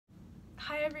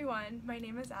Hi everyone, my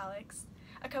name is Alex.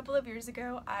 A couple of years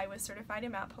ago, I was certified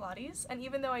in Mat Pilates, and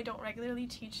even though I don't regularly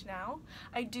teach now,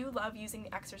 I do love using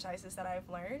the exercises that I've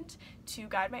learned to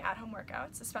guide my at-home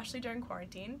workouts, especially during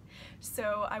quarantine.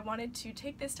 So I wanted to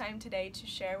take this time today to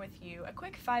share with you a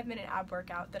quick 5-minute ab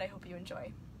workout that I hope you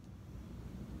enjoy.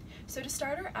 So to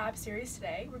start our ab series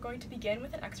today, we're going to begin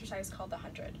with an exercise called the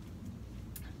 100.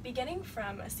 Beginning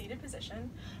from a seated position,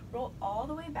 roll all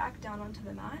the way back down onto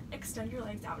the mat, extend your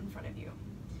legs out in front of you.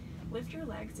 Lift your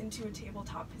legs into a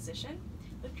tabletop position,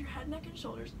 lift your head, neck, and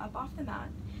shoulders up off the mat,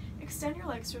 extend your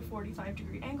legs to a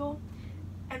 45-degree angle,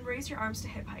 and raise your arms to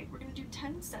hip height. We're going to do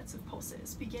 10 sets of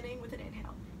pulses, beginning with an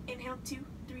inhale. Inhale, 2,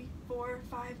 3, 4,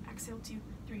 5, exhale, 2,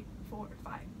 3, 4,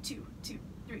 5, 2, 2,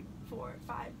 3, 4,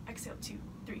 5, exhale, 2,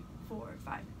 3, 4,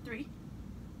 5, 3,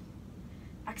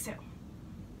 exhale.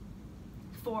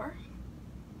 4,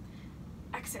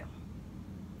 exhale,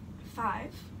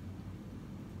 5,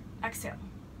 exhale,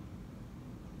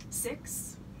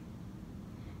 6,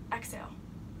 exhale,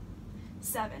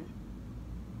 7,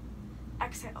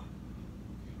 exhale,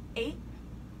 8,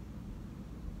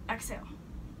 exhale,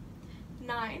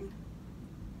 9,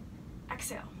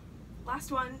 exhale,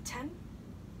 last one, 10,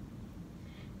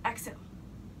 exhale.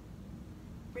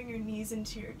 Bring your knees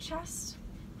into your chest,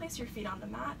 place your feet on the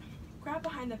mat, grab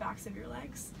behind the backs of your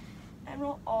legs, and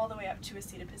roll all the way up to a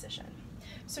seated position.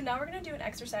 So now we're going to do an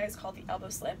exercise called the elbow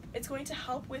slip. It's going to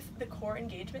help with the core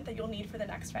engagement that you'll need for the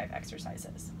next 5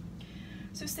 exercises.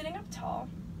 So sitting up tall,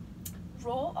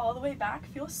 roll all the way back,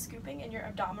 feel scooping in your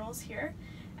abdominals here,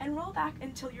 and roll back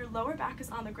until your lower back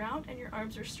is on the ground and your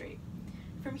arms are straight.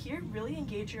 From here, really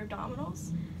engage your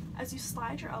abdominals as you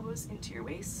slide your elbows into your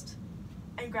waist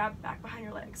and grab back behind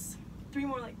your legs. 3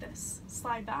 more like this.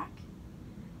 Slide back,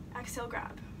 exhale,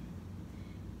 grab.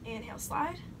 Inhale,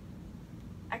 slide.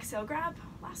 Exhale, grab.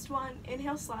 Last one.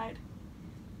 Inhale, slide.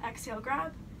 Exhale,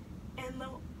 grab. And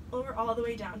lower all the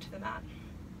way down to the mat.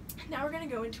 Now we're going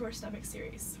to go into our stomach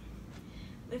series.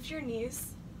 Lift your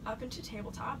knees up into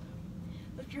tabletop.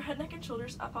 Lift your head, neck, and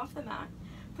shoulders up off the mat.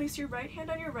 Place your right hand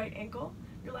on your right ankle,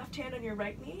 your left hand on your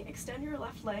right knee. Extend your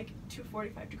left leg to a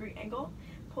 45-degree angle.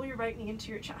 Pull your right knee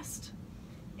into your chest.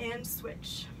 And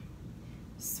switch.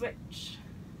 Switch.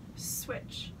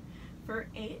 Switch for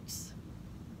 8,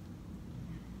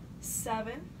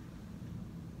 7,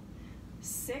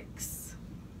 6,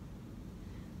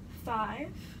 5,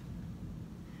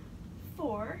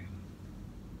 4,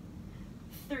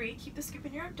 3, keep the scoop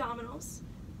in your abdominals,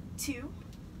 2,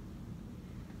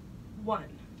 1.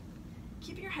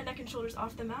 Keeping your head, neck, and shoulders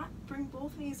off the mat, bring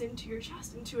both knees into your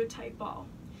chest into a tight ball.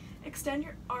 Extend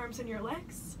your arms and your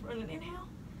legs, run an inhale,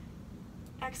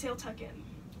 exhale, tuck in.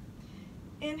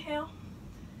 Inhale,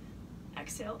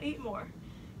 exhale, 8 more.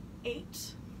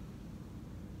 8,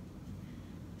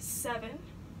 7,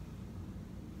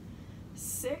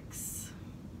 6,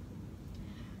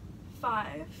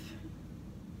 5,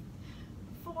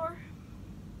 4,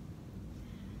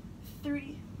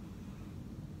 3,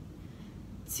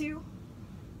 2,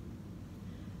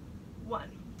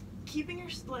 1. Keeping your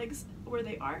legs where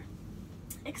they are,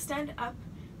 extend up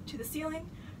to the ceiling.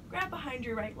 Grab behind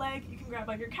your right leg. You can grab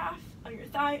on your calf, on your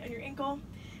thigh, on your ankle.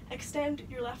 Extend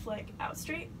your left leg out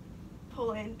straight.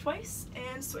 Pull in twice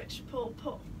and switch. Pull,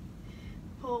 pull.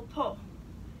 Pull, pull.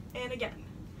 And again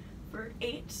for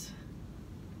 8,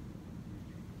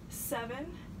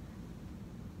 7,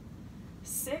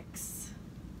 6,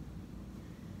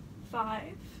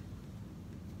 5,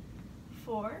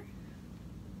 4,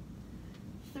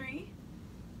 3,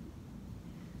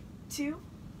 2,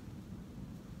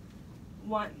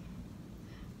 1.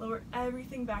 Lower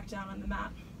everything back down on the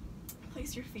mat.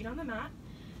 Place your feet on the mat.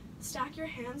 Stack your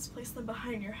hands, place them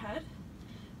behind your head.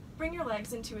 Bring your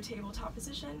legs into a tabletop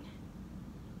position.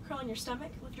 Curl in your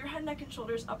stomach. Lift your head, neck, and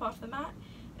shoulders up off the mat.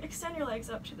 Extend your legs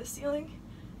up to the ceiling.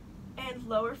 And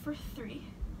lower for 3,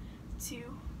 2,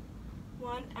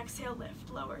 1. Exhale,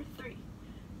 lift. Lower. 3,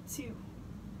 2,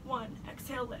 1.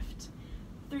 Exhale, lift.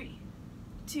 3,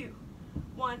 2,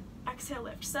 1. Exhale,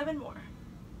 lift. 7 more.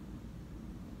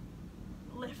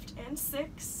 Lift and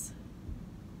 6,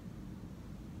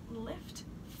 lift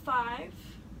 5,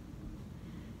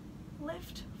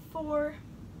 lift 4,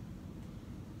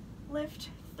 lift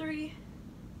 3,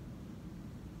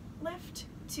 lift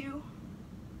 2,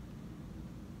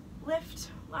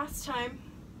 lift, last time,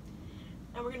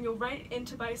 and we're going to go right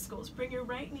into bicycles. Bring your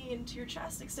right knee into your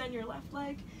chest, extend your left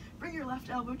leg, bring your left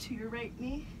elbow to your right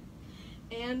knee,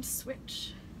 and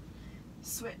switch,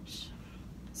 switch,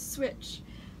 switch.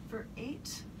 For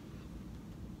 8,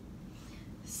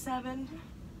 7,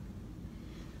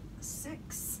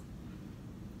 6,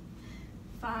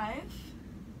 5,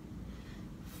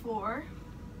 4,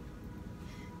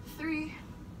 3,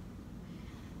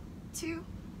 2,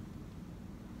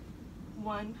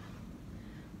 1.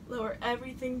 Lower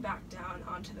everything back down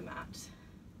onto the mat.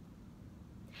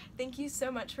 Thank you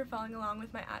so much for following along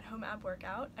with my at-home ab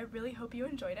workout. I really hope you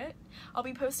enjoyed it. I'll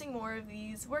be posting more of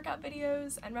these workout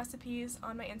videos and recipes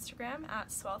on my Instagram at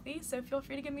Swelthy, so feel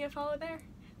free to give me a follow there.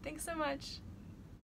 Thanks so much.